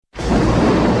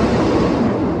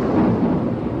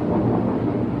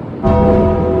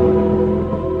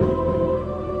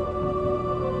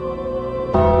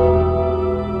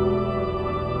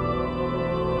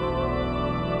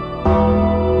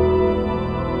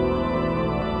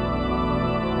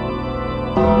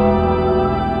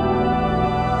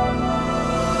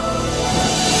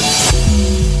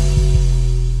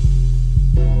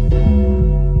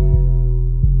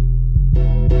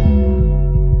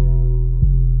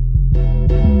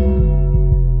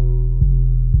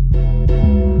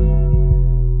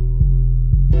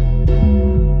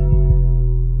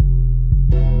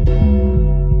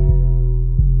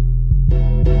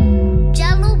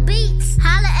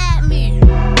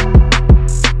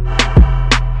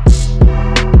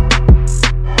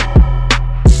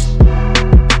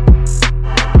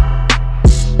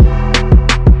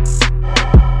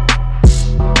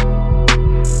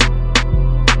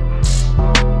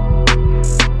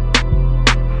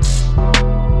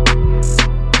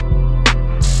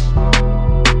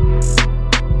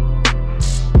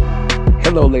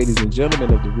Hello, ladies and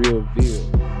gentlemen of the Real Veal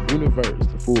Universe,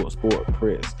 the Full Sport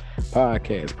Press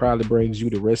podcast proudly brings you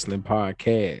the Wrestling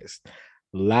Podcast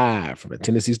live from the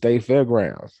Tennessee State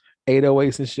Fairgrounds.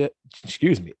 808s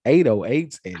and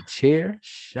 808s and chair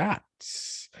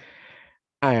shots.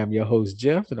 I am your host,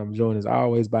 Jeff, and I'm joined as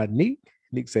always by Neek.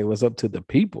 Neek, say what's up to the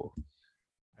people.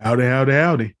 Howdy, howdy,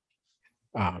 howdy.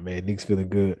 Oh man, Neek's feeling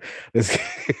good.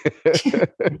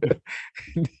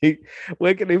 Neek,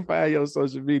 where can they find your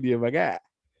social media, my guy?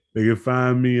 They can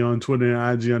find me on Twitter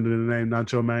and IG under the name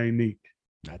Not Your Main Neek.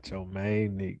 Not your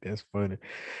main Neek. That's funny.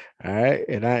 All right.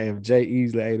 And I am Jay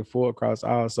Easley 84 across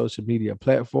all social media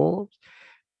platforms.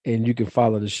 And you can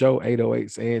follow the show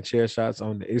 808s and chair shots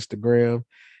on the Instagram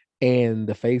and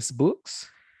the Facebooks.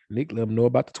 Neek, let them know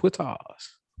about the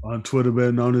Twitters. On Twitter,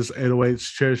 better known as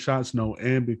 808s chair shots. No,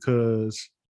 and because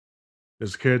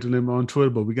there's a character limit on Twitter,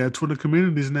 but we got Twitter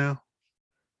communities now.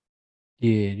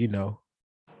 Yeah, you know.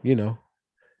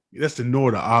 That's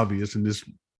ignore the obvious and just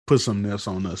put something else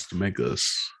on us to make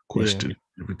us question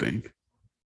everything.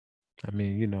 I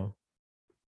mean, you know.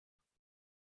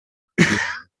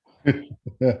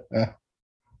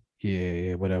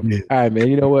 Yeah, whatever. Yeah. All right, man.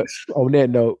 You know what? On that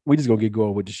note, we just gonna get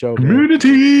going with the show,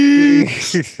 Community.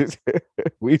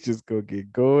 We just gonna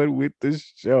get going with the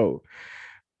show.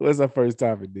 What's our first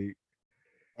topic, Neek?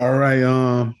 All right,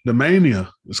 the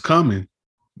Mania is coming.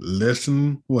 Less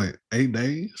than 8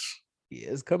 days? Yeah,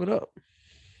 it's coming up.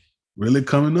 Really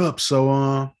coming up.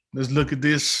 So let's look at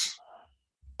this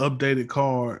updated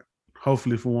card.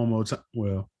 Hopefully for one more time.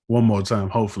 Well, one more time,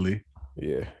 hopefully.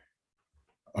 Yeah.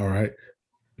 All right.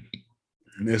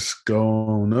 Let's go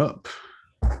on up.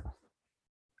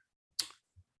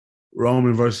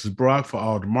 Roman versus Brock for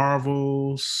all the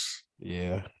Marvels.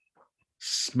 Yeah.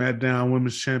 SmackDown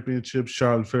Women's Championship.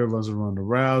 Charlotte Flair versus Ronda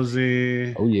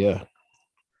Rousey. Oh, yeah.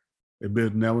 They're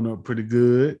building that one up pretty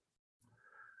good.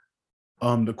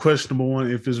 The questionable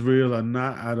one, if it's real or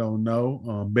not, I don't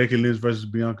know. Becky Lynch versus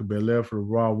Bianca Belair for the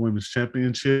Raw Women's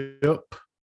Championship.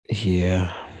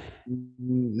 Yeah.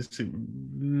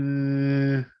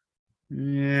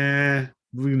 Yeah,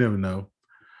 we never know.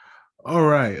 All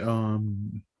right.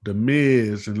 The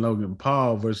Miz and Logan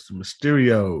Paul versus the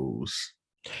Mysterios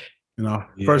in our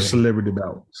first celebrity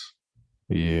bouts.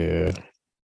 Yeah.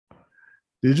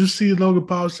 Did you see Logan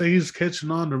Paul say he's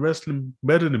catching on to wrestling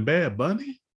better than Bad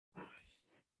Bunny?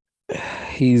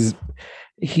 He's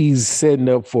setting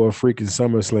up for a freaking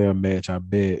SummerSlam match, I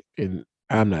bet, and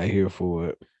I'm not here for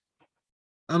it.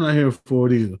 I'm not here for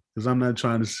it either because I'm not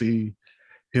trying to see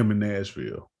him in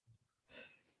Nashville.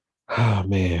 Oh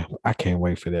man, I can't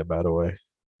wait for that. By the way,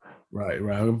 right.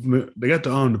 They got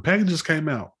the packages came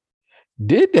out.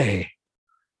 Did they?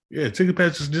 Yeah, ticket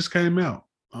packages just came out.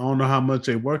 I don't know how much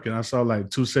they working. I saw like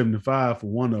 $275 for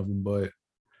one of them, but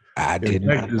I did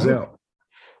not know. Out.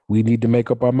 We need to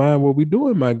make up our mind what we're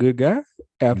doing, my good guy.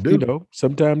 After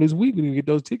sometime this week we can get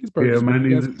those tickets purchased. Yeah, man,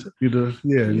 need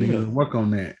to work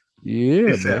on that.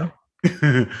 Yeah,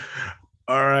 man.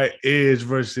 All right, Edge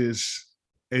versus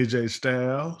AJ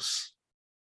Styles.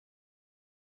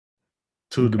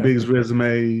 Two of the biggest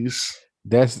resumes.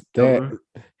 That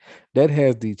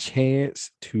has the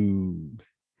chance to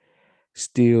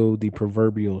steal the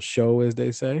proverbial show, as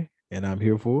they say, and I'm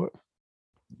here for it.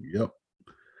 Yep.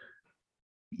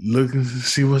 Looking to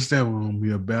see what's that one gonna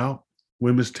be about.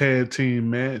 Women's tag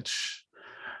team match.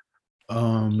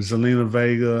 Zelina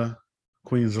Vega,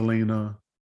 Queen Zelina,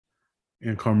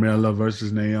 and Carmella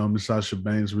versus Naomi, Sasha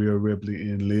Banks, Rhea Ripley,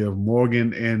 and Liv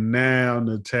Morgan, and now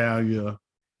Natalya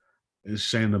and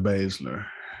Shayna Baszler.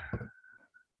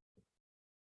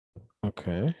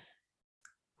 Okay.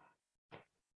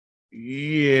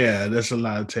 Yeah, that's a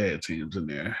lot of tag teams in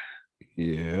there.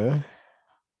 Yeah.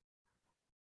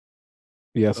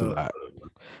 Yeah, that's a lot.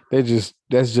 That's just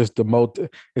the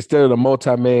instead of the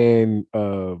multi-man,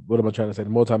 what am I trying to say? The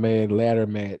multi-man ladder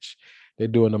match, they're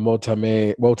doing the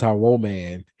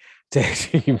multi-woman tag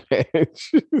team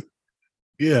match.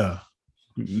 Yeah.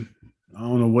 I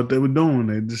don't know what they were doing.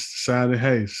 They just decided,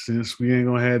 hey, since we ain't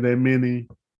gonna have that many,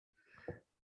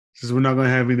 since we're not gonna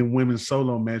have any women's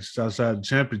solo matches outside the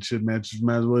championship matches,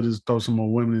 might as well just throw some more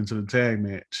women into the tag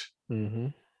match. Mm-hmm.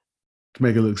 To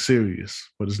make it look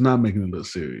serious, but it's not making it look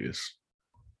serious.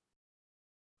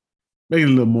 Making it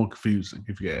a little more confusing,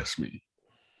 if you ask me.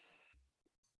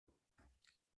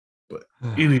 But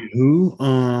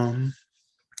anywho,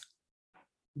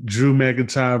 Drew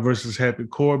McIntyre versus Happy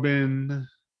Corbin.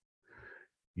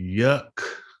 Yuck.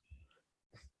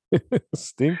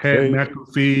 Stink. Pat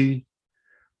McAfee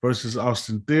versus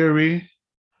Austin Theory.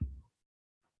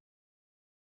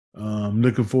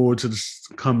 Looking forward to the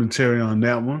commentary on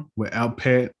that one without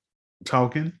Pat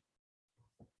talking.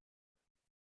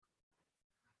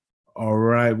 All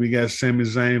right, we got Sami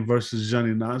Zayn versus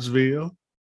Johnny Knoxville.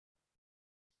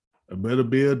 A better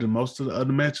build than most of the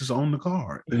other matches on the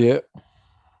card. Yep.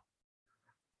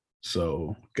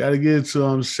 So got to get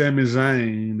to Sami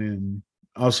Zayn and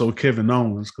also Kevin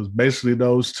Owens, because basically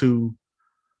those two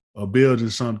are building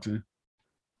something.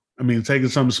 I mean, taking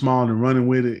something small and running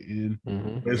with it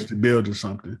and basically building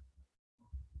something.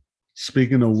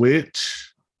 Speaking of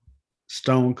which,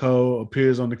 Stone Cold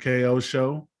appears on the KO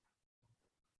show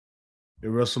at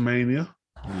WrestleMania.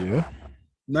 Yeah.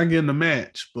 Not getting a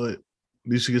match, but at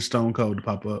least you get Stone Cold to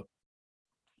pop up.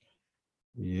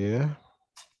 Yeah.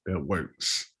 That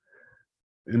works.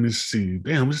 Let me see.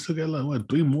 Damn, we still got like what,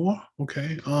 3 more?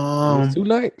 Okay. It's 2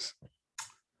 nights.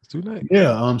 It's 2 nights.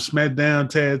 Yeah, SmackDown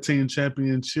Tag Team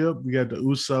Championship. We got the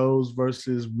Usos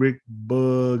versus Rick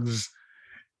Bugs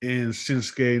and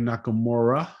Shinsuke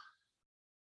Nakamura.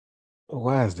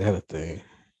 Why is that a thing?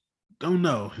 Don't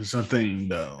know. It's a thing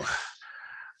though.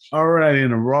 All right,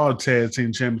 in the Raw Tag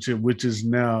Team Championship, which is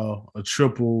now a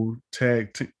triple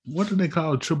tag team. What do they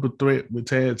call a triple threat with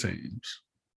tag teams?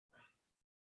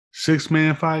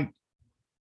 6-man fight?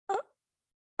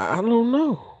 I don't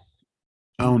know.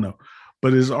 I don't know.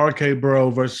 But it's RK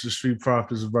Bro versus Street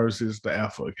Profits versus the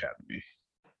Alpha Academy.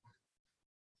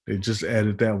 They just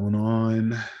added that one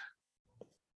on.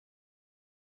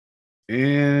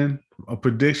 And a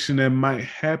prediction that might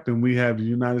happen, we have the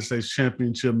United States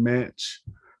Championship match.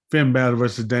 Finn Balor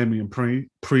versus Damian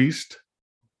Priest.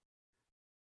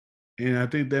 And I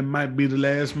think that might be the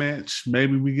last match.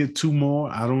 Maybe we get 2 more.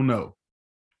 I don't know.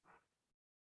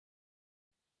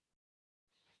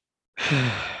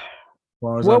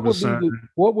 What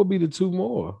would be the 2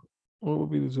 more? What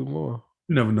would be the 2 more?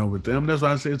 You never know with them. That's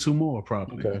why I said 2 more,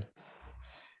 probably. Okay.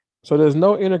 So there's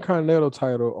no Intercontinental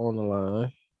title on the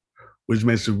line. Which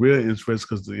makes it real interesting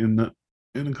because the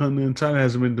Intercontinental title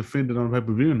hasn't been defended on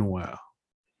pay-per-view in a while.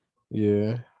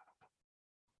 Yeah.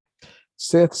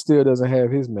 Seth still doesn't have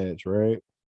his match, right?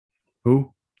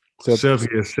 Who? Seth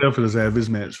doesn't have his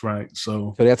match, right?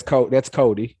 So that's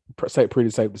Cody. Pretty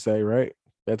safe to say, right?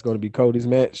 That's going to be Cody's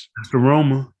match. That's the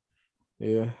rumor.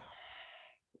 Yeah.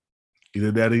 Either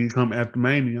that or you come after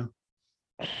Mania.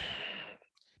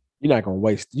 You're not going to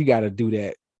waste. You got to do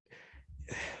that.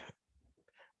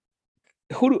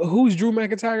 Who's Drew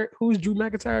McIntyre? Who's Drew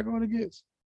McIntyre going against?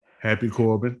 Happy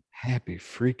Corbin. Happy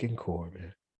freaking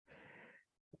Corbin.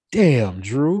 Damn,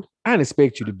 Drew. I didn't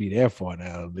expect you to be that far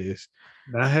down on this.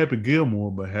 Not Happy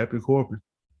Gilmore, but Happy Corbin.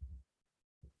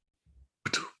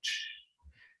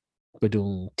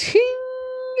 Ba-doom, ting.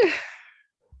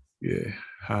 Yeah,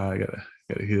 I gotta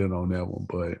hit it on that one,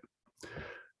 but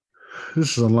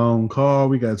this is a long call.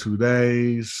 We got 2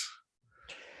 days.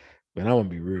 Man, I want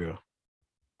to be real.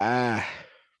 Yeah.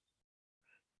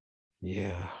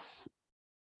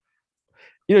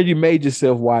 You made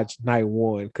yourself watch night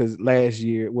 1 because last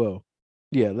year,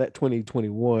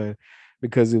 2021,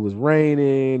 because it was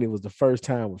raining. It was the first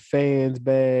time with fans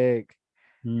back.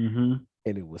 Mm-hmm.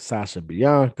 And it was Sasha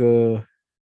Bianca.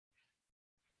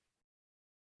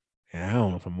 And I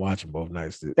don't know if I'm watching both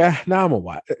nights. No, I'm gonna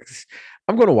watch.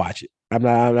 I'm gonna watch it. I'm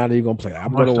not even gonna play it.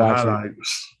 I'm gonna watch it.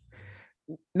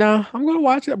 No, I'm gonna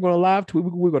watch it. I'm gonna live tweet.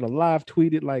 We're gonna live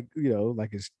tweet it like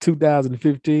it's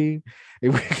 2015.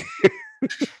 And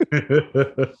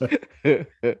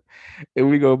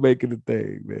we gonna make it a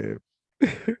thing, man.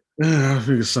 I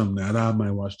figure something out. I might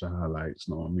watch the highlights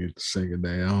knowing me at the second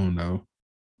day. I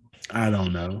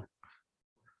don't know.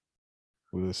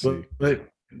 We'll see. But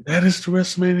that is the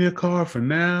WrestleMania card for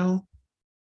now.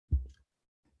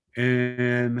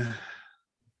 And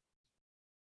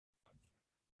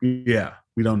yeah,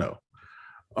 we don't know.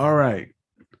 All right.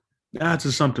 Now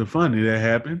to something funny that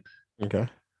happened. Okay.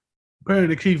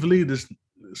 Apparently Keith Lee,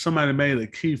 somebody made a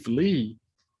Keith Lee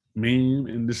meme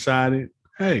and decided,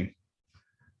 hey,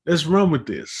 let's run with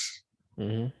this.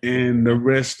 Mm-hmm. And the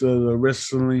rest of the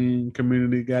wrestling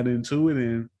community got into it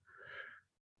and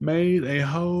made a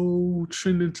whole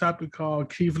trending topic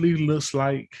called Keith Lee looks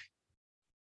like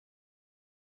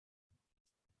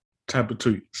type of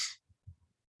tweets.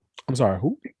 I'm sorry,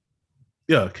 who?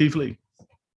 Yeah, Keith Lee.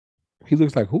 He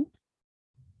looks like who?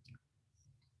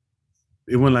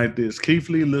 It went like this. Keith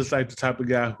Lee looks like the type of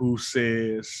guy who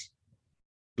says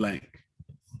blank.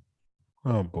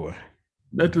 Oh boy.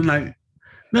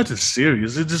 Nothing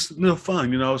serious. It's just a little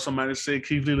fun. Somebody said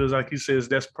Keith Lee looks like he says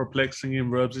that's perplexing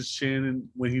and rubs his chin and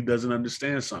when he doesn't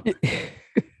understand something.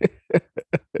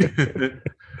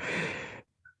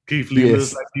 Keith Lee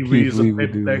looks like he reads a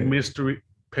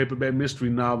paperback mystery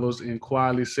novels and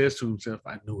quietly says to himself,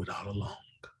 I knew it all along.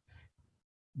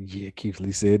 Yeah, Keith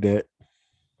Lee said that.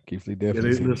 Keith Lee Yeah,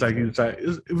 definitely it looks like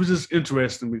it was just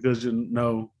interesting because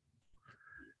you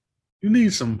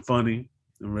need some funny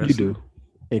in you wrestling. do.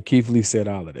 And Keith Lee said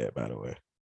all of that, by the way.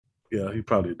 Yeah, he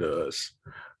probably does.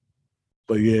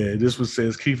 But yeah, this one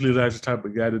says Keith Lee is the type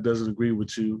of guy that doesn't agree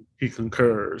with you. He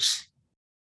concurs.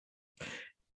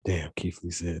 Damn, Keith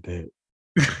Lee said that.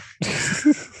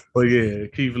 But yeah,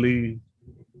 Keith Lee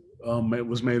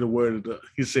was made aware of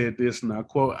he said this, and I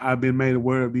quote, "I've been made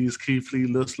aware of these. Keith Lee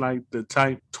looks like the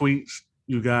type tweets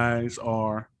you guys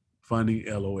are funny,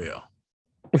 LOL."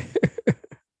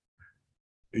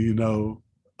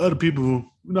 Other people,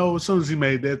 as soon as he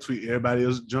made that tweet, everybody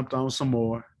else jumped on some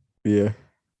more. Yeah.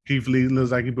 Keith Lee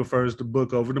looks like he prefers the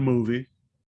book over the movie.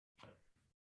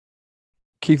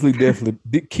 Keith Lee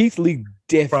definitely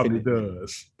Probably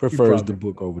does. prefers the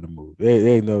book over the movie.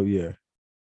 Ain't no, yeah.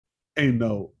 Ain't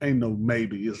no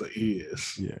maybe, it's a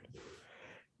is. Yeah.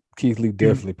 Keith Lee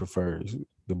definitely prefers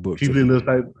the book. Keith Lee looks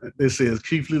like it says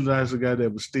Keith Lee looks like a guy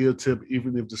that would still tip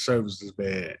even if the service is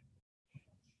bad.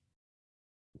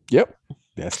 Yep.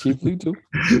 That's Keith Lee too.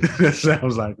 That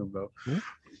sounds like him though. Mm-hmm.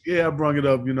 Yeah, I brought it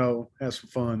up, have some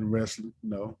fun in wrestling,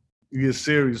 You get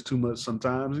serious too much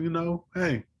sometimes,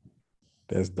 hey.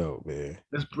 That's dope, man.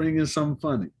 Let's bring in something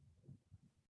funny.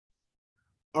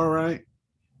 All right.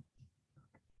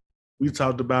 We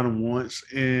talked about him once,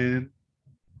 and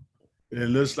it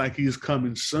looks like he's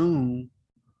coming soon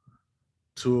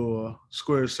to a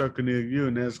square circle near you,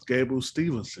 and that's Gable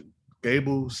Stevenson.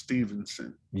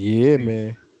 Yeah,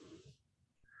 man.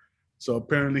 So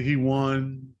apparently he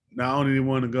won, not only did he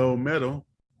won a gold medal,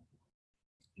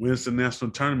 wins the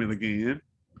national tournament again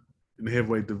in the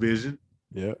heavyweight division.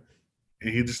 Yeah.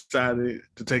 And he decided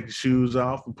to take his shoes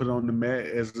off and put on the mat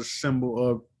as a symbol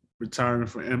of retiring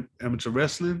from amateur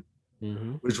wrestling,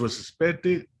 which was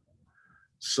expected.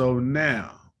 So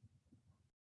now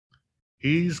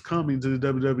he's coming to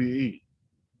the WWE.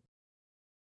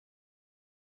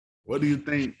 What do you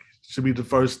think should be the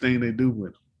first thing they do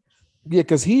with him? Yeah,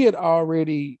 because he had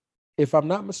already, if I'm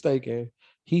not mistaken,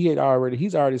 he's already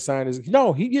signed his.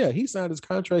 No, he signed his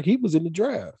contract. He was in the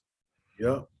draft.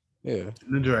 Yep. Yeah.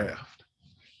 In the draft.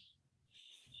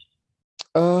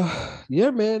 Yeah,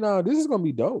 man. This is gonna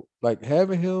be dope. Like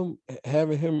having him, I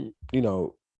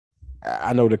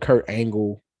know the Kurt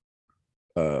Angle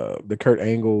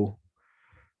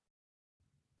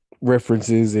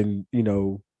references and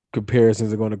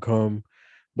comparisons are gonna come,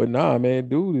 but nah, man,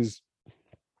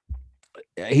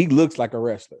 he looks like a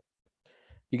wrestler.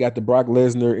 He got the Brock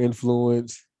Lesnar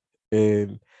influence,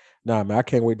 and nah, man, I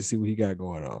can't wait to see what he got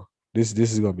going on. This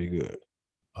is gonna be good.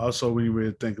 Also, when you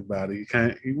really think about it,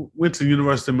 he went to the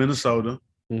University of Minnesota.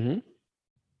 Mm-hmm.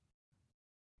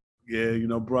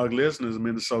 Yeah, Brock Lesnar is a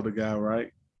Minnesota guy,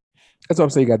 right? That's what I'm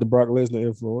saying. He got the Brock Lesnar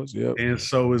influence. Yep. And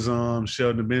so is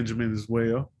Shelton Benjamin as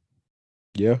well.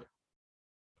 Yeah.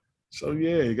 So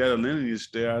yeah, you got a lineage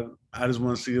there. I just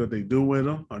want to see what they do with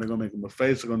him. Are they gonna make him a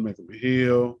face? Are they gonna make him a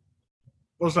heel?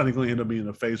 Most likely gonna end up being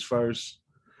a face first.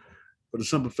 But the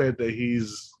simple fact that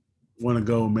he's won a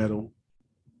gold medal,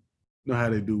 you know how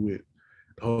they do with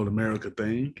the whole America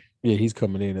thing. Yeah, he's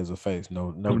coming in as a face.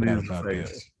 No doubt about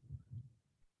that.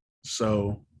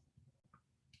 So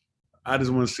I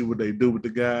just want to see what they do with the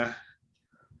guy.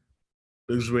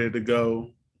 Looks ready to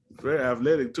go. Very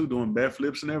athletic too, doing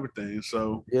backflips and everything.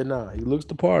 So yeah, he looks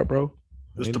the part, bro.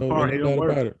 Looks the part. He don't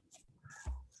work about it.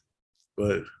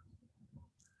 But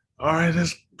all right,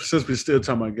 since we're still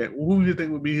talking about game, who do you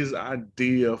think would be his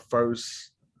ideal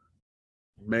first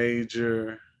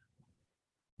major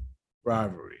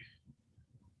rivalry?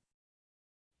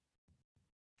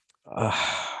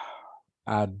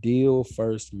 Ideal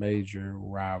first major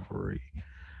rivalry.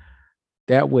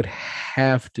 That would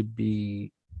have to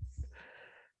be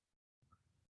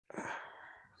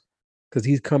because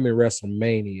he's coming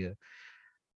WrestleMania.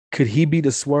 Could he be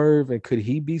the Swerve and could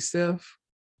he be Seth?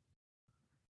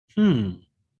 Or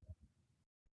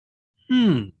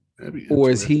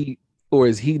is he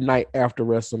night after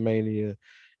WrestleMania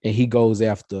and he goes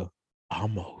after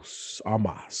Amos? I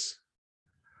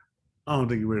don't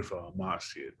think you're ready for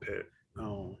Amos yet.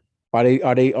 Are they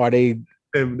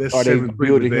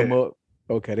building him up?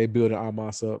 Okay, they building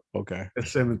Amos up. Okay.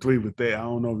 That's 7-3 with that. I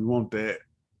don't know if you want that.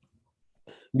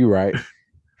 You're right.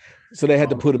 So they had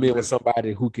to put him in with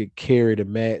somebody who could carry the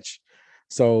match.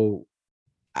 So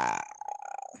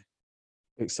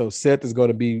Seth is going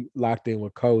to be locked in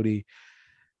with Cody.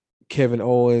 Kevin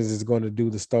Owens is going to do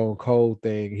the Stone Cold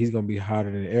thing. He's going to be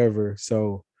hotter than ever.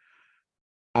 So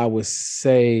I would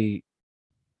say,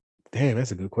 damn,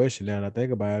 that's a good question now that I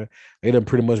think about it. They done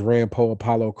pretty much ran Paul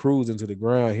Apollo Crews into the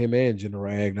ground, him and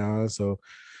General Agnon. So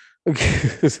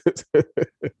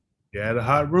He had a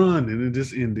hot run and it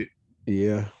just ended.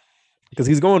 Yeah. Because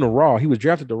he's going to Raw. He was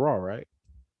drafted to Raw, right?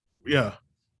 Yeah.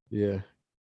 Yeah.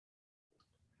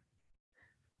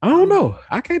 I don't know.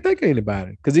 I can't think of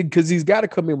anybody. Because he's got to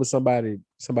come in with somebody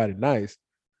nice.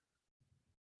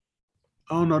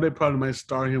 I don't know. They probably might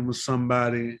start him with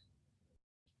somebody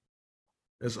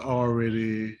that's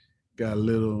already got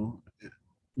little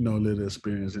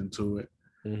experience into it.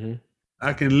 Mm-hmm.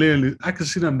 I can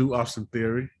see them do Austin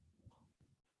Theory.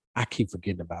 I keep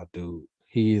forgetting about dude.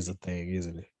 He is a thing,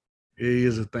 isn't he? It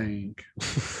is a thing.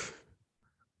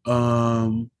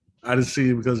 I just see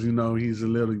it because he's a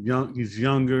little young. He's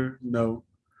younger.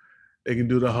 They can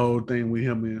do the whole thing with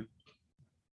him and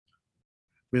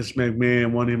Vince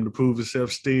McMahon want him to prove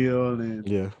himself still and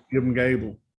give him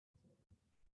Gable.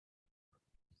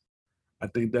 I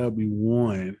think that would be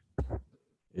one.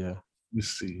 Yeah. Let's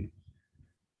see.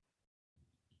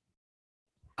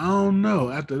 I don't know.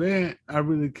 After that, I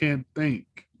really can't think.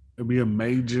 It'd be a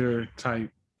major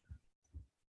type,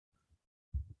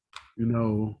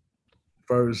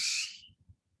 first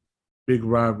big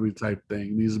rivalry type thing.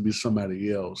 It needs to be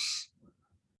somebody else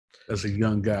as a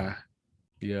young guy.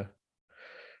 Yeah.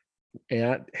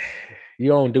 And you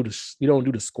don't do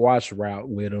the squash route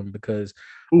with him because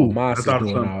Omos is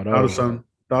doing all those.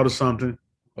 Thought of something.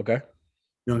 Okay.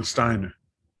 Young Steiner.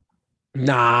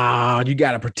 Nah, you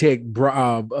gotta protect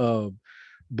Brock,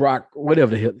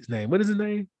 whatever the hell his name. What is his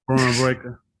name? Braun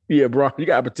Breaker. Yeah, Braun. You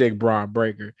gotta protect Braun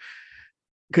Breaker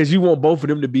because you want both of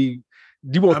them to be.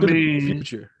 You want them to be the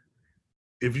future.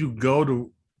 If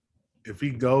he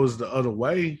goes the other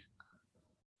way,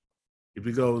 if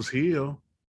he goes heel,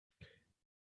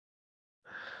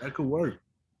 that could work.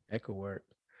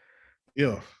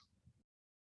 Yeah.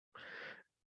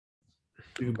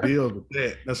 You can build with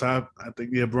that. That's how I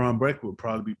think Braun Breaker would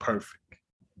probably be perfect.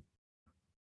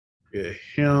 Yeah,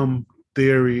 him,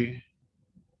 Theory.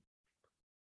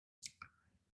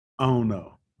 I don't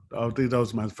know. I think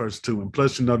those are my first two. And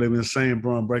plus, they've been saying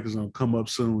Braun Breaker's gonna come up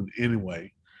soon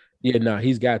anyway. Yeah, no,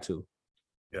 he's got to.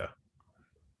 Yeah.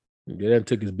 They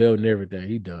took his belt and everything.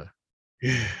 He done.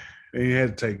 Yeah, they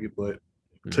had to take it, but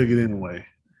took it anyway.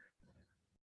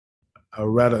 I'd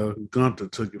rather Gunther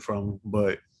took it from him,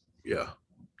 but yeah.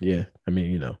 Yeah, I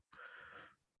mean,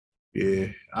 Yeah,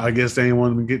 I guess they ain't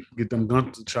want to get them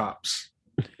Gunther chops.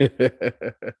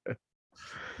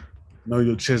 Know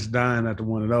your chest dying after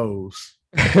one of those.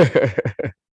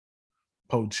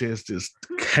 Poe chest just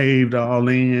caved all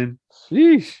in.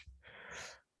 Sheesh.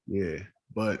 Yeah,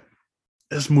 but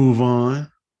let's move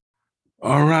on.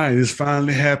 All right, it's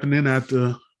finally happening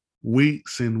after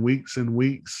weeks and weeks and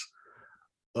weeks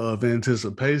of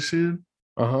anticipation.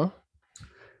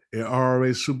 An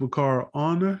ROH Supercard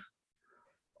Honor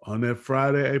on that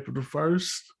Friday, April the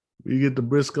 1st. We get the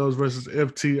Briscoes versus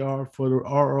FTR for the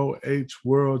ROH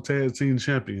World Tag Team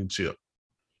Championship.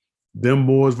 Them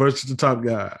boys versus the top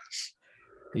guys.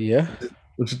 Yeah.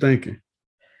 What you thinking?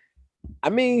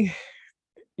 I mean,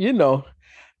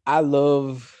 I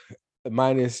love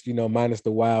minus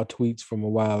the wild tweets from a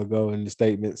while ago and the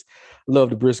statements.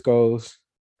 Love the Briscoes.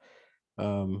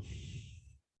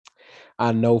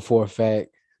 I know for a fact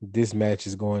this match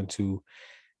is going to,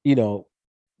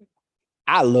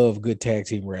 I love good tag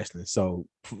team wrestling. So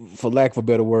for lack of a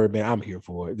better word, man, I'm here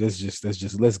for it. Let's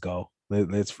go.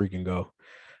 Let's freaking go.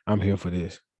 I'm here for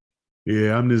this.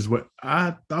 Yeah,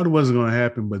 I thought it wasn't going to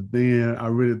happen, but then I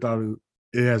really thought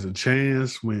it has a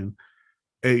chance when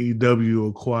AEW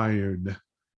acquired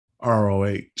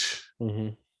ROH. Mm-hmm.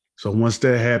 So once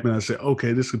that happened, I said,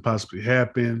 okay, this could possibly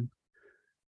happen.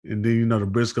 And then, the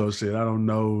Briscoe said, I don't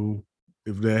know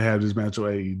if they have this match on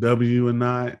AEW or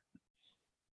not.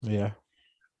 Yeah.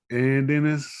 And then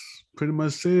it's pretty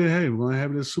much said, hey, we're going to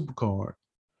have this Supercard,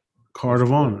 Card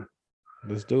of Honor.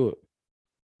 Let's do it.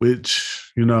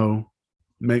 Which,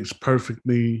 makes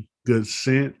perfectly good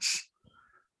sense.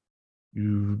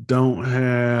 You don't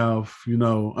have, you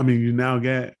now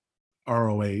got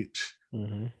ROH.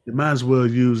 Mm-hmm. You might as well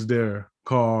use their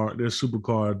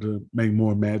Supercard to make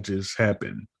more matches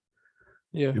happen.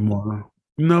 Yeah. And more,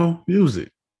 use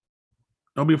it.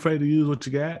 Don't be afraid to use what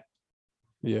you got.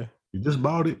 Yeah. You just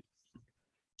bought it.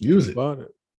 Use it. Bought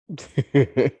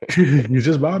it. You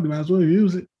just bought it. Might as well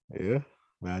use it. Yeah.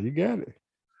 Now you got it.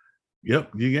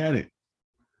 Yep, you got it.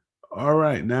 All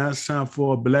right. Now it's time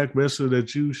for a black wrestler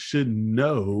that you should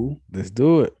know. Let's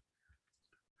do it.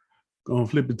 Gonna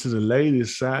flip it to the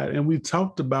ladies' side. And we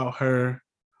talked about her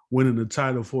winning the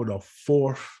title for the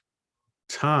 4th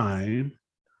time.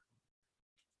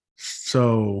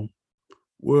 So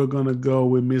we're gonna go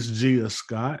with Miss Gia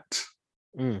Scott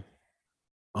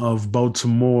of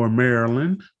Baltimore,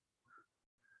 Maryland.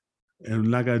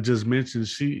 And like I just mentioned,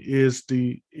 she is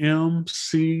the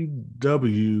MCW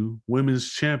Women's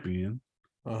Champion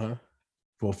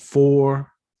for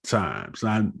 4 times.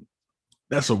 Now,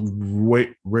 that's a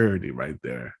rarity right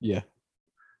there. Yeah.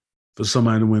 For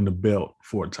somebody to win the belt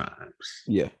 4 times.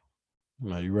 Yeah.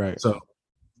 No, you're right. So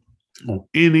on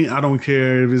I don't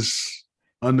care if it's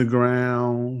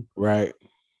underground, right,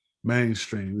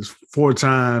 mainstream. It's 4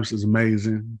 times is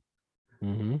amazing.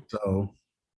 Mm-hmm. So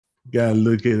you gotta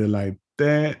look at it like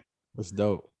that. That's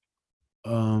dope.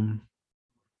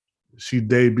 She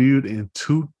debuted in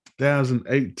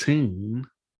 2018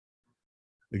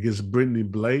 against Brittany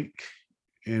Blake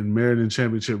in Meriden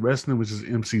Championship Wrestling, which is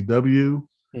MCW.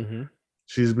 Mm-hmm.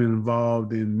 She's been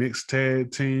involved in mixed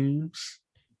tag teams.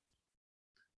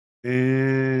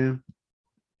 And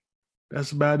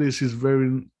that's about it. She's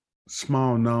very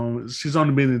small known. She's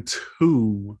only been in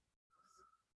 2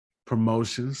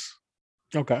 promotions.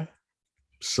 Okay.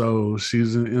 So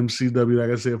she's in MCW,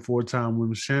 like I said, 4-time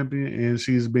women's champion, and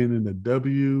she's been in the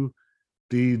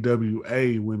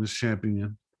WDWA women's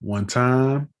champion 1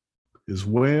 time as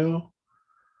well.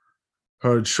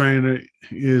 Her trainer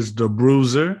is the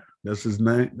Bruiser. That's his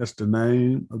name. That's the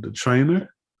name of the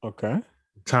trainer. Okay.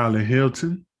 Tyler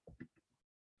Hilton.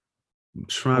 I'm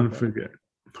trying to figure it.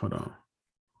 Hold on.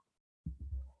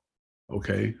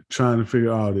 Okay. Trying to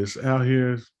figure all this out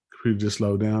here. Computer just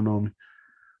slow down on me.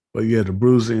 But yeah, the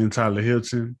Bruiser and Tyler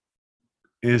Hilton.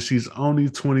 And she's only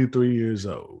 23 years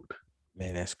old.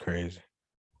 Man, that's crazy.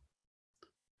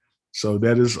 So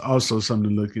that is also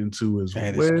something to look into as well.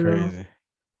 That is crazy.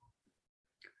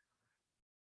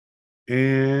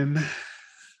 And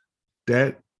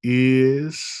that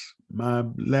is my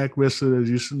black wrestler that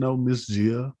you should know, Miss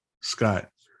Gia Scott.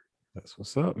 That's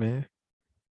what's up, man.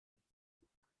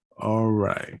 All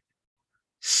right.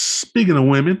 Speaking of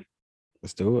women,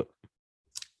 let's do it.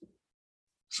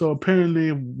 So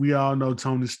apparently, we all know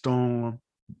Toni Storm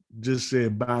just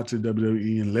said bye to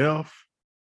WWE and left.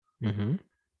 Mm-hmm.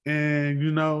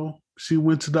 And, she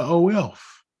went to the OF.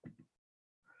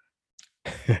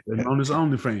 They're known as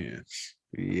OnlyFans.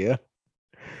 Yeah.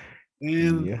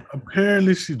 And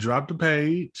apparently she dropped the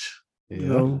page.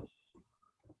 Yeah.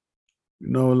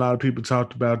 A lot of people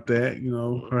talked about that,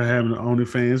 her having an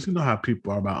OnlyFans. You know how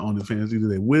people are about OnlyFans. Either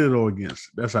they with it or against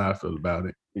it. That's how I feel about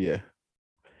it. Yeah.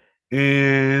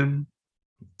 And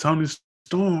Toni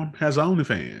Storm has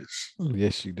OnlyFans.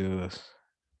 Yes, she does.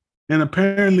 And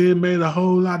apparently it made a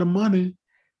whole lot of money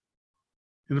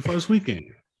in the first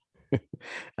weekend.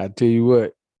 I tell you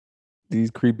what,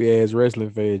 these creepy ass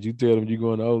wrestling fans, you tell them you're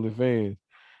going to OnlyFans,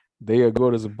 they are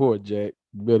going to support, Jack.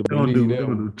 You better believe that. They're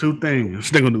going to do 2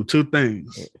 things. They're going to do 2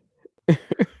 things.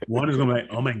 One is going to be like,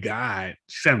 oh my God,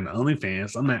 she's having an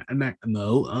OnlyFans. I'm not,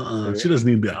 no. Yeah. She doesn't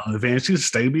need to be an OnlyFans. She should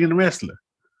stay being a wrestler.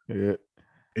 Yeah.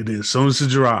 And then as soon as it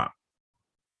drop,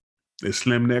 they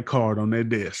slam that card on their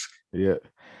desk. Yeah.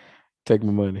 Take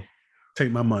my money.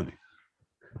 Take my money.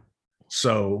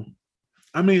 So,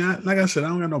 I mean, like I said, I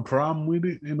don't got no problem with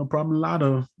it. Ain't no problem. A lot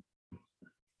of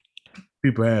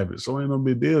people have it. So ain't no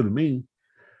big deal to me.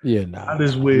 Yeah, nah. I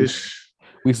just wish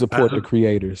we support the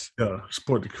creators. Yeah,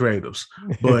 support the creatives.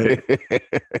 But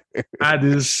I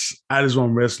just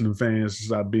want wrestling fans to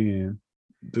stop to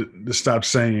stop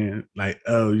saying like,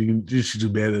 oh, you should do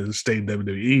better than stay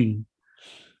WWE.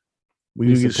 When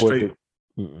you get straight.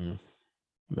 Nope.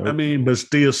 I mean, but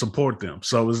still support them.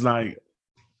 So it's like,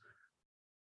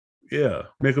 yeah,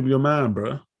 make up your mind,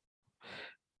 bro.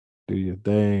 Do your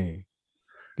thing.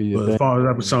 But as far as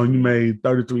I'm concerned, you made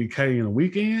 $33K in a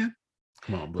weekend.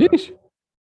 Come on, bro. Yeesh.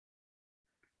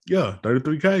 Yeah,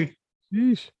 $33K.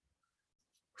 Yeesh.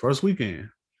 First weekend.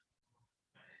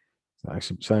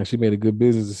 She made a good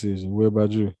business decision. What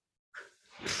about you?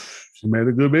 She made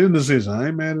a good business decision. I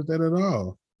ain't mad at that at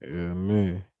all. Yeah,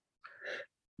 man.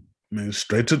 Man, it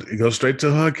goes straight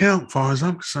to her account, as far as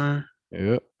I'm concerned.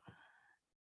 Yep.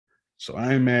 So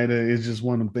I ain't mad at it. It's just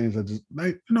one of them things that just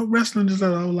wrestling just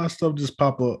had a whole lot of stuff just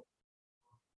pop up.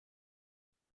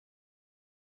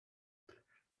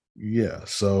 Yeah,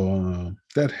 so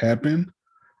that happened.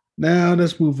 Now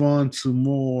let's move on to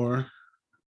more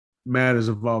matters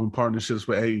involving partnerships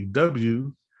with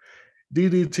AEW.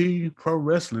 DDT Pro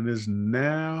Wrestling is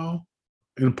now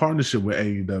in partnership with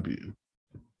AEW.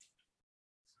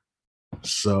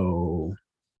 So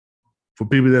for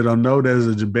people that don't know, that is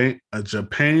a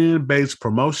Japan-based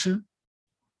promotion.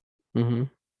 Mm-hmm.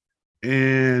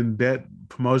 And that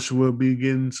promotion will be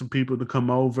getting some people to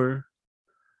come over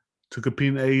to compete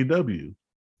in AEW.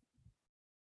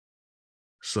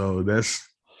 So that's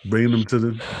bringing them to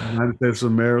the United States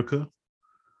of America.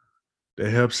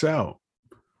 That helps out.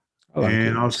 I like And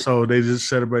it. also they just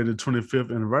celebrated the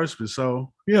 25th anniversary.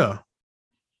 So yeah,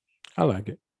 I like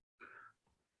it.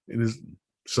 it is.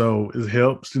 So it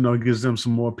helps, it gives them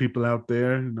some more people out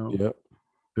there. Yep.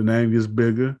 The name gets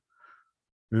bigger.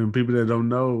 And people that don't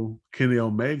know, Kenny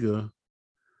Omega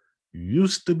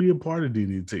used to be a part of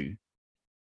DDT.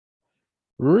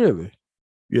 Really?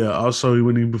 Yeah, also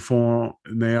when he performed,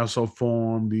 and they also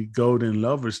formed the Golden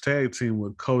Lovers tag team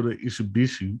with Kota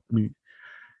Ishibishi. I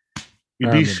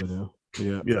Ibishi. remember them.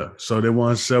 Yeah. Yeah, so they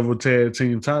won several tag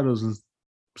team titles in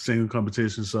single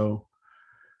competition. So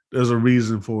there's a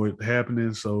reason for it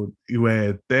happening. So you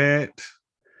add that,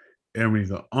 and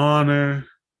Ring of Honor.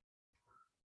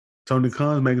 Tony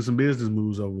Khan's making some business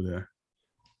moves over there.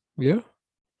 Yeah.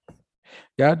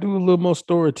 Gotta do a little more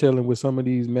storytelling with some of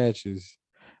these matches.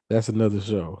 That's another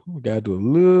show. We gotta do a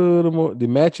little more. The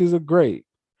matches are great.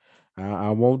 I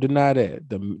won't deny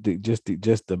that. Just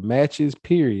the matches,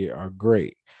 period, are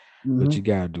great. But you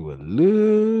gotta do a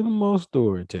little more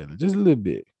storytelling, just a little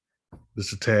bit.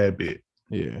 Just a tad bit.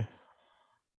 Yeah.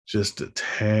 Just a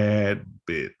tad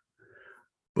bit.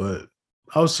 But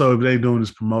also, if they doing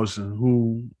this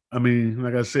promotion,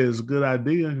 like I said, it's a good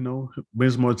idea,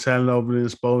 brings more talent over there,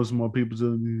 expose more people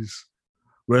to these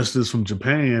wrestlers from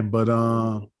Japan. But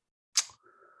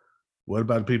what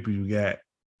about the people you got?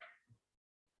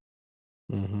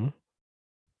 Mm-hmm.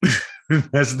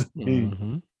 That's the thing.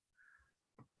 Mm-hmm.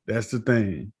 That's the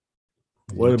thing.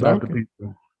 You What about the talking?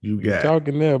 people you You got?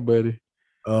 talking there, buddy?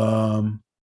 You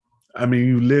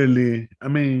literally,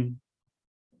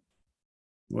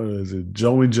 what is it?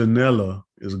 Joey Janela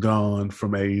is gone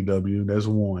from AEW. That's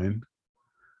one.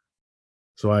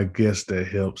 So I guess that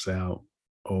helps out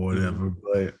or whatever.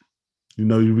 But you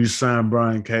re-sign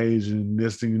Brian Cage, and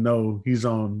next thing you know, he's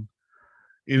on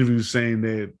interviews saying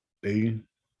that they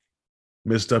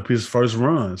messed up his first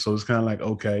run. So it's kind of like,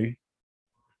 okay,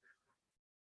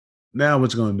 now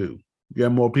what you gonna do? You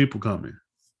got more people coming.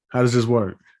 How does this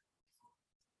work?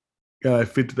 You got like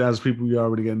 50,000 people you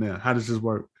already got now. How does this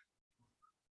work?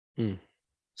 Mm.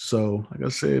 So, like I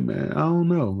said, man, I don't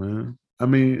know, man.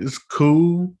 It's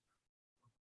cool.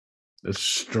 It's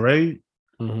straight.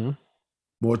 Mm-hmm.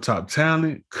 More top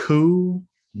talent. Cool.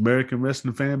 American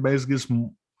wrestling fan base gets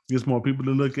more people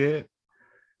to look at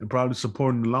and probably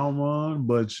support in the long run.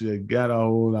 But you got a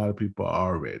whole lot of people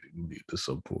already you need to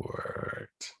support.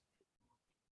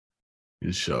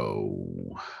 And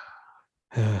so,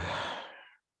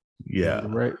 yeah.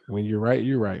 When you're right,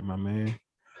 you're right, my man.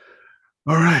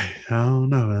 All right. I don't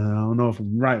know. I don't know if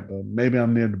I'm right, but maybe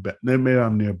I'm near the maybe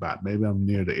I'm nearby. Maybe I'm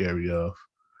near the area of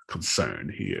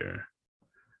concern here.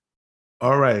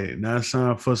 All right. Now it's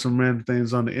time for some random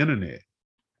things on the internet.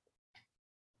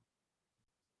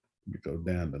 We go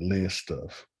down the list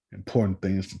of important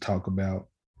things to talk about.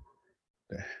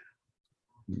 Let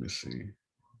me see.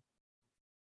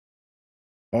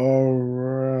 All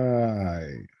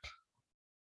right.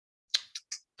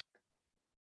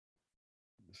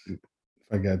 Let's see if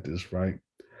I got this right.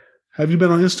 Have you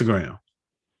been on Instagram?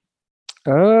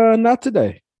 Not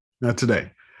today. Not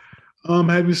today.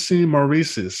 Have you seen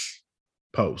Maurice's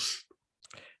post?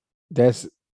 That's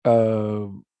uh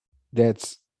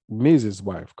that's Mrs.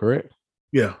 wife, correct?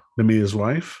 Yeah, the Mia's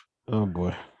wife. Oh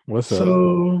boy. What's up?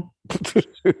 So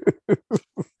the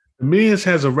Miz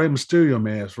has a Rey Mysterio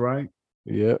mask, right?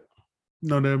 Yep.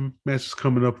 Their match is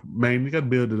coming up, man. You got to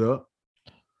build it up.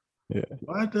 Yeah.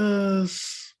 Why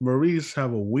does Maurice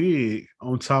have a wig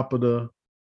on top of the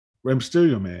Rey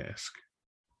Mysterio mask?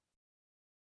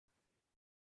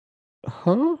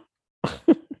 Huh?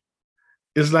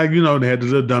 It's like, they had the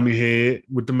little dummy head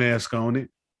with the mask on it.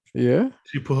 Yeah.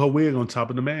 She put her wig on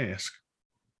top of the mask.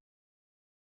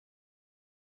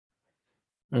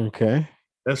 Okay.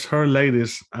 That's her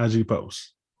latest IG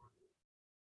post.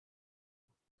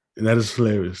 And that is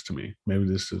hilarious to me. Maybe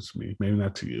this is me. Maybe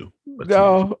not to you. But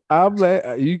No, I'm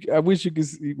I wish you could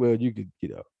see. Well, you could,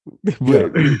 but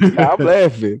yeah. I'm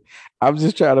laughing. I'm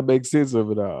just trying to make sense of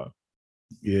it all.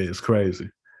 Yeah, it's crazy.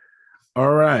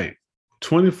 All right.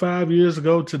 25 years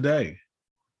ago today,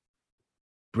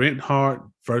 Bret Hart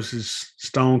versus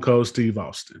Stone Cold Steve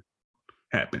Austin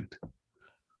happened.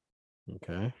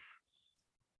 Okay.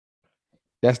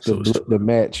 That's the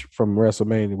match from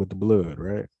WrestleMania with the blood,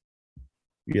 right?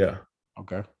 Yeah.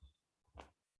 Okay.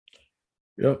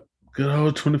 Yep. Good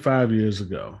old 25 years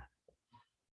ago.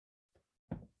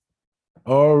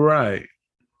 All right.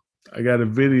 I got a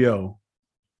video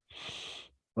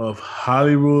of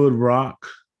Hollywood Rock,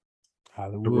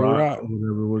 Hollywood the Rock, Rock.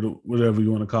 or whatever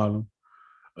you want to call him,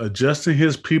 adjusting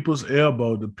his people's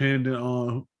elbow depending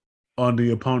on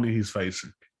the opponent he's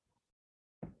facing.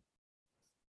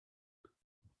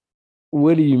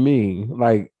 What do you mean?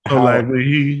 Like So like how? when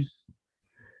he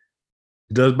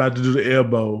does about to do the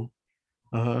elbow,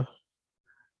 Uh-huh.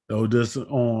 though just the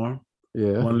arm,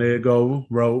 Yeah. one leg go,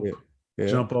 rope, Yeah. Yeah.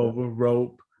 jump over,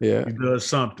 rope. Yeah. He does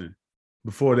something.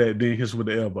 Before that, then hits with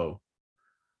the elbow.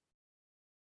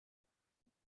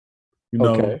 You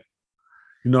know, Okay.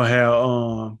 you know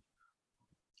how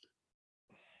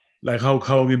like Hulk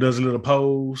Hogan does a little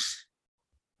pose,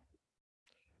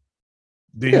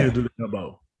 then he'll Yeah. do the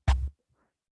elbow.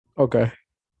 Okay.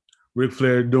 Ric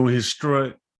Flair doing his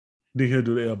strut, then he'll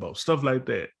do the elbow. Stuff like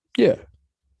that. Yeah.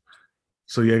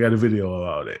 So yeah, I got a video of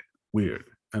all that. Weird.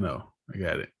 I know. I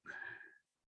got it.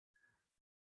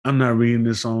 I'm not reading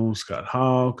this on Scott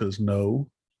Hall because no,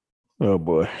 Oh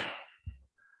boy.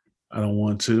 I don't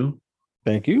want to.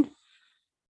 Thank you.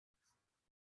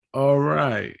 All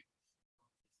right.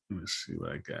 Let me see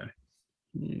what I got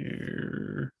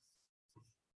here.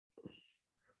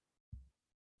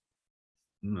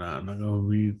 Nah, I'm not gonna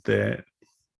read that.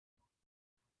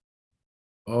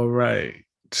 All right.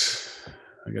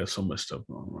 I got so much stuff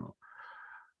going on.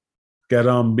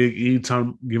 Got Big E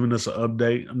giving us an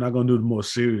update. I'm not gonna do the more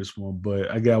serious one, but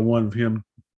I got one of him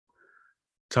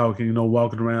talking,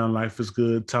 walking around, life is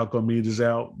good, taco meat is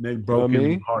out, neck You know what I broken,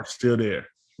 mean? heart still there.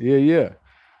 Yeah, yeah.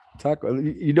 Taco.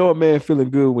 You know a man feeling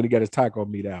good when he got his taco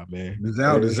meat out, man. It's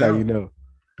out, That's it's how you out. know.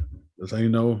 That's how you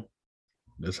know.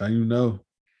 That's how you know.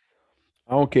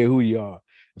 I don't care who you are.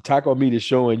 If taco meat is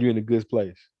showing you in a good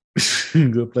place.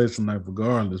 Good place tonight,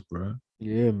 regardless, bro.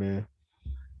 Yeah, man.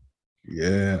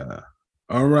 Yeah.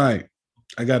 All right.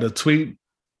 I got a tweet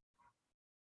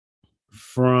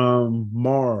from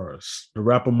Mars, the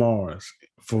rapper Mars.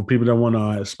 For people that want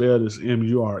to spell this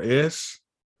Murs,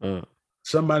 Uh,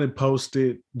 somebody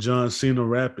posted John Cena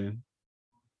rapping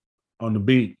on the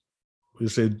beat. He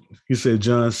said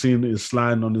John Cena is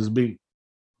sliding on this beat.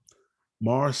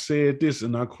 Mars said this,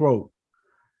 and I quote,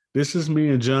 "This is me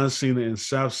and John Cena in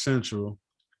South Central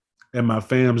at my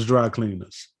fam's dry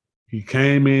cleaners. He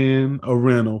came in a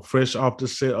rental fresh off the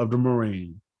set of the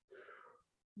Marine.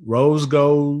 Rose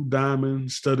gold,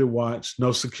 diamond, studded watch,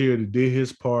 no security, did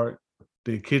his part,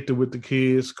 then kicked it with the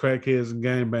kids, crackheads, and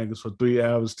gangbangers for 3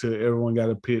 hours till everyone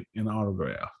got a pit and an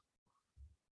autograph."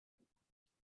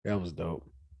 that was dope.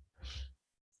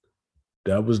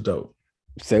 That was dope.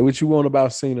 Say what you want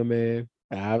about Cena, man.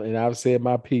 I've said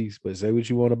my piece, but say what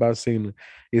you want about Cena.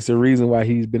 It's a reason why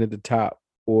he's been at the top,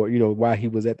 or why he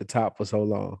was at the top for so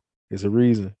long. It's a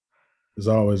reason. There's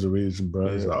always a reason, bro.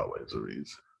 There's Yeah. always a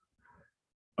reason.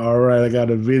 All right, I got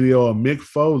a video of Mick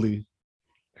Foley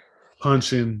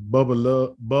punching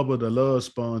Bubba the Love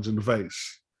Sponge in the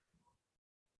face.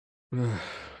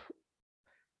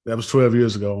 That was 12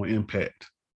 years ago on Impact.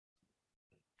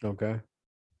 Okay.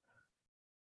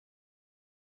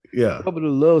 Yeah, Bubba the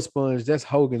Love Sponge, that's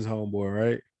Hogan's homeboy,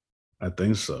 right? I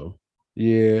think so.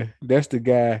 Yeah, that's the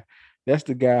guy. That's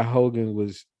the guy Hogan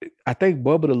was. I think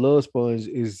Bubba the Love Sponge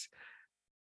is.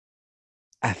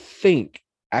 I think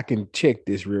I can check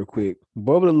this real quick.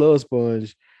 Bubba the Love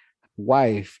Sponge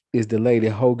wife is the lady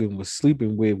Hogan was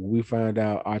sleeping with when we found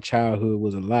out our childhood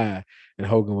was a lie and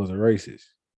Hogan was a racist.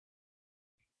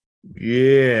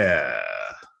 Yeah.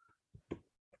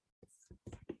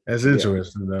 That's Yeah.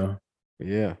 interesting, though.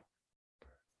 Yeah.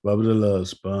 Bubba the Love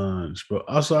Sponge. But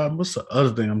also, what's the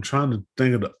other thing? I'm trying to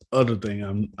think of the other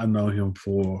thing I know him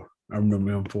for. I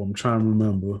remember him for. I'm trying to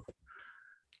remember.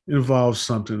 It involves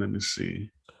something. Let me see.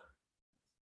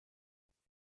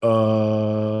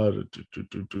 Oh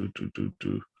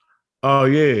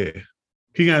yeah,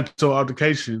 he got into an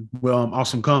altercation with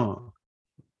Awesome Kong.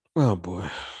 Oh boy.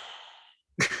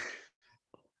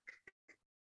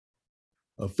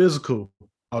 A physical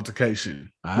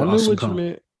altercation I with knew Awesome what you Kong.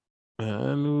 meant.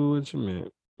 I knew what you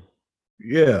meant.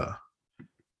 Yeah.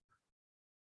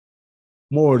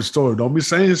 More of the story. Don't be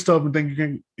saying stuff and think you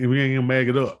can if you ain't gonna mag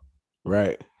it up.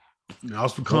 Right.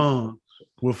 Awesome Nope. Kong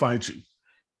will fight you.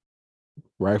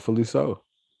 Rightfully so.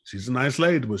 She's a nice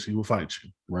lady, but she will fight you.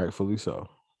 Rightfully so.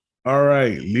 All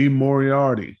right, Lee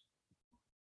Moriarty.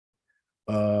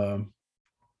 Um,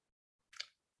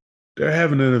 they're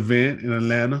having an event in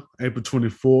Atlanta, April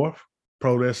 24th,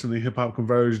 Pro Wrestling and Hip Hop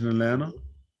Conversion in Atlanta.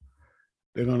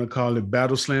 They're going to call it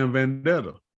Battle Slam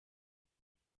Vendetta.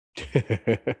 If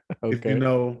you Okay.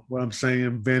 know what I'm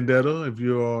saying, Vendetta, if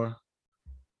you're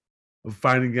a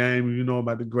fighting game, you know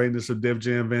about the greatness of Def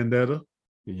Jam Vendetta.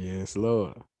 Yes,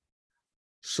 Lord.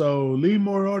 So Lee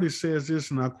Moriarty says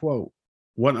this, and I quote,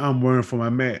 "What I'm wearing for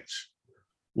my match."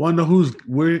 Wonder who's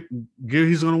gear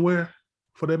he's going to wear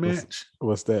for that match?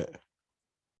 What's that?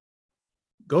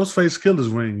 Ghostface Killer's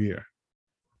ring gear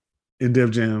in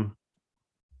Def Jam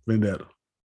Vendetta.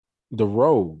 The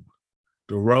robe.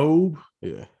 the robe,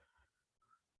 Yeah.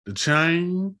 the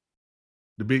chain,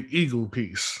 the big eagle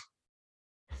piece.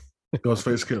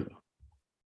 Ghostface Killer.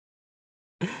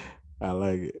 I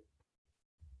like it.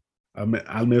 I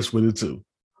mess with it too.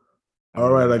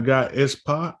 All right, I got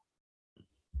S-Pop.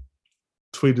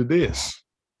 Tweeted this.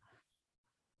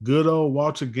 Good old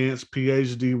Walter Gantz,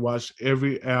 PhD, watched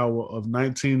every hour of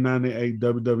 1998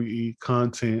 WWE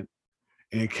content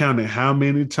and counted how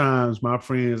many times my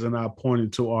friends and I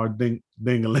pointed to our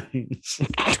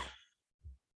dingalings.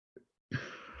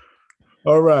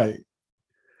 All right.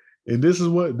 And this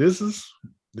is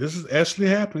actually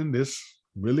happening. This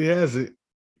really has it.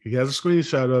 He has a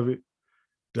screenshot of it.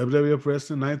 WWF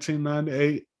Wrestling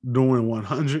 1998 during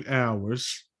 100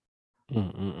 hours.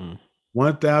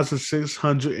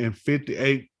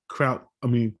 1,658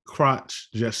 crotch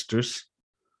gestures,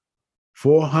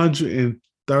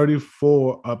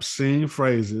 434 obscene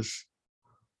phrases,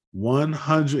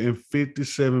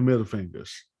 157 middle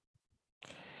fingers.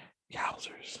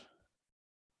 Yowzers.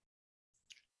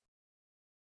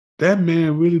 That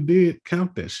man really did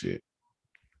count that shit.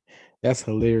 That's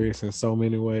hilarious in so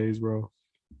many ways, bro.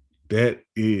 That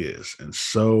is in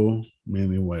so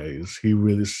many ways. He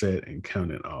really sat and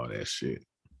counted all that shit.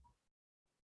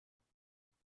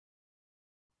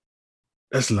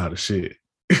 That's a lot of shit.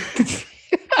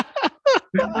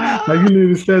 Like you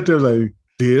literally sat there like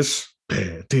this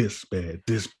bad, this bad,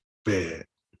 this bad.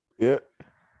 Yeah.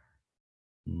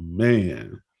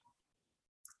 Man,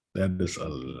 that is a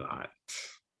lot.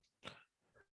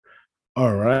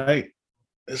 All right.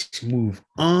 Let's move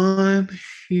on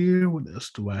here. What else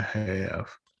do I have?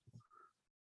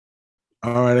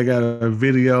 All right, I got a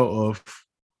video of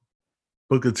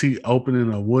Booker T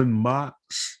opening a wooden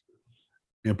box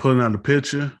and pulling out a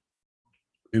picture,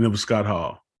 and it was Scott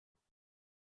Hall.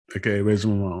 Okay, Razor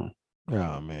Ramon.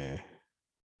 Oh, man.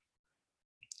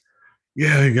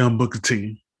 Yeah, young Booker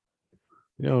T.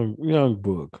 Young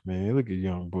Book, man. Look at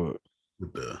Young Book.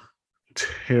 With the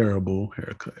terrible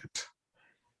haircut.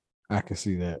 I can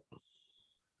see that.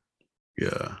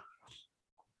 Yeah.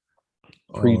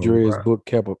 Pre-dreads Book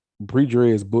kept a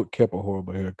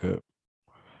horrible haircut.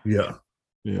 Yeah.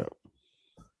 Yeah.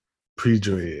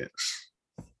 Pre-dreads.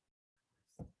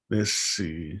 Let's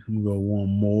see. I'm gonna go one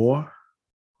more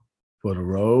for the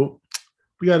road.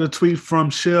 We got a tweet from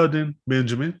Sheldon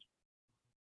Benjamin.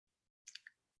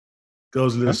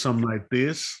 Goes a little something like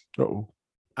this. Uh-oh.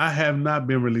 I have not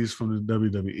been released from the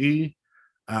WWE.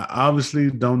 I obviously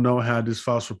don't know how this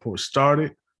false report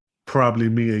started. Probably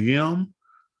Mia Yim.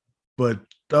 But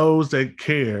those that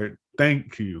cared,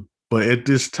 thank you. But at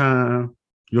this time,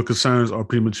 your concerns are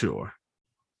premature.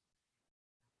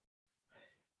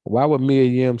 Why would Mia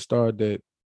Yim start that?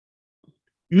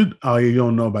 You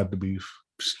don't know about the beef.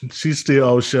 She still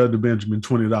owes Sheldon Benjamin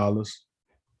 $20.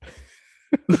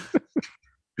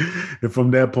 And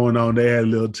from that point on, they had a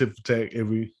little tip for tack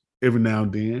every now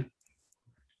and then.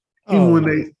 Even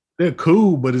when they're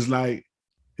cool, but it's like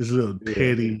it's a little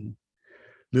petty,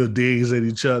 little digs at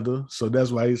each other. So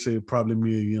that's why he said probably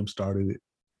Mia Yim started it.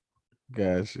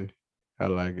 Gotcha. I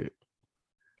like it.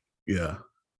 Yeah.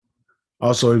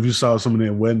 Also, if you saw some of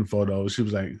their wedding photos, she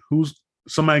was like,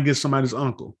 somebody gets somebody's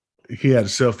uncle. He had a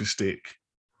selfie stick.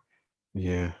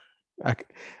 Yeah. I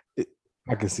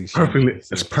can see perfectly.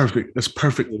 It's perfect. It's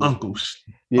perfect uncle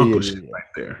shit right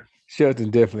there.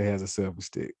 Shelton definitely has a selfie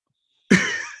stick.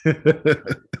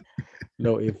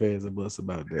 No ifs, ands, or buts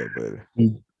about that, buddy.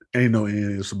 Ain't no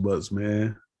ifs or buts,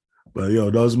 man. But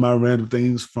those are my random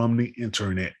things from the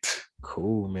internet.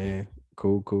 Cool, man.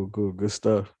 Cool. Good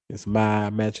stuff. It's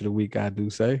my match of the week, I do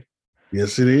say.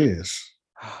 Yes, it is.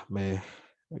 Man,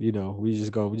 we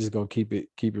just gonna keep it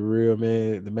real,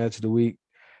 man. The match of the week,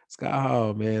 Scott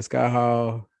Hall, man. Scott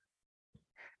Hall,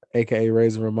 aka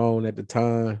Razor Ramon at the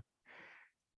time.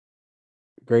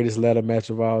 Greatest ladder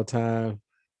match of all time.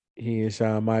 He and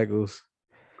Shawn Michaels.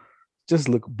 Just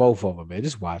look both of them, man.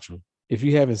 Just watch them. If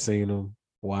you haven't seen them,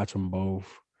 watch them both.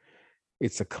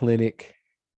 It's a clinic.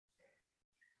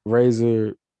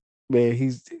 Razor, man,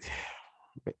 he's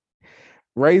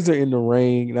Razor in the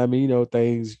ring. I mean,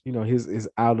 things, his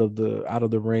out of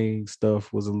the ring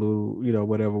stuff was a little,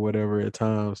 whatever at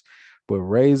times. But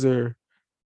Razor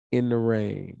in the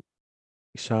ring,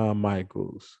 Shawn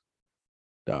Michaels,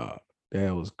 dog,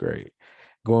 that was great.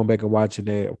 Going back and watching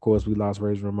that, of course, we lost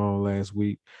Razor Ramon last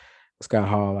week. Scott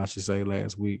Hall, I should say,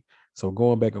 last week. So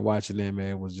going back and watching that,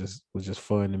 man, was just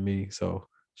fun to me. So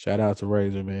shout out to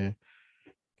Razor, man.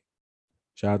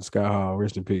 Shout out to Scott Hall,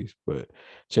 rest in peace. But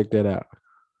check that out.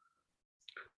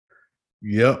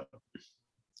 Yep.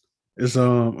 It's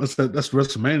that's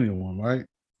WrestleMania one, right?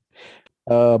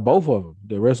 Both of them,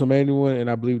 the WrestleMania one and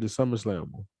I believe the SummerSlam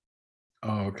one.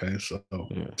 Oh, okay. So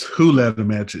Yeah. 2 ladder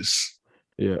matches.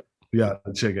 Yeah. You got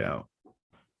to check out.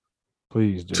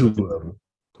 Please do. 2 of them.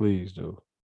 Please do.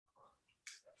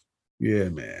 Yeah,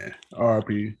 man.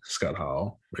 RP Scott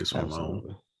Hall. Race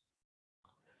Absolutely.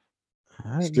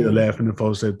 Still laughing at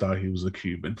folks that thought he was a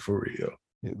Cuban for real.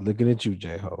 Looking at you,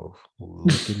 J-Ho.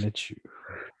 Looking at you.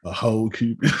 A whole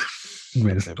Cuban.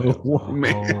 Man,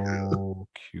 whole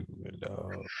Cuban,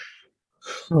 dog.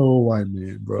 Whole white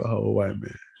man, bro. Whole white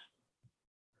man.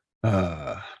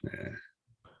 Man.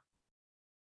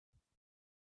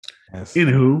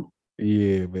 Anywho.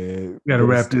 Yeah, man. We gotta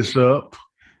wrap this up.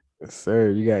 Yes, sir.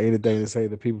 You got anything to say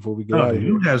to people before we get out of here?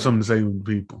 You have something to say to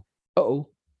people. Uh-oh.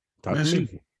 Talk to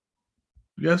me.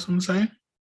 You got something to say?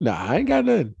 Nah, I ain't got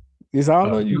nothing. It's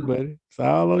all on you, buddy. It's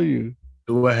all on you.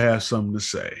 Do I have something to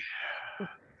say?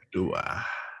 Do I?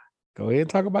 Go ahead and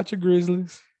talk about your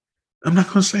Grizzlies. I'm not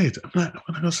gonna say it. I'm not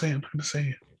gonna say it.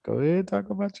 Go ahead and talk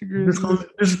about your Grizzlies. I'm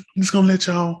just gonna let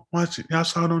y'all watch it. Y'all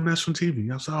saw it on national TV.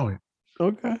 Y'all saw it.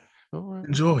 Okay. All right.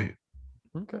 Enjoy it.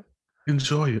 Okay.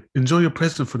 Enjoy it. Enjoy your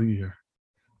present for the year.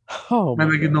 Oh my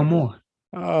God. Get no more.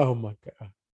 Oh my God.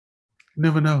 You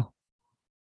never know.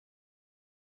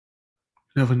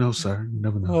 You never know, sir. You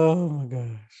never know. Oh my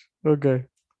gosh. Okay.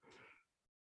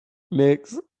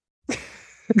 Next.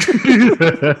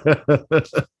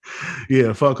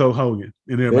 Yeah, fuck Hulk Hogan.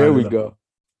 And there we go.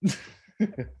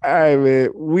 All right, man.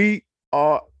 We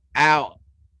are out.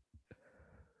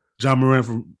 John Moran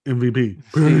from MVP.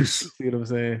 Peace. See what I'm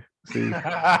saying? See.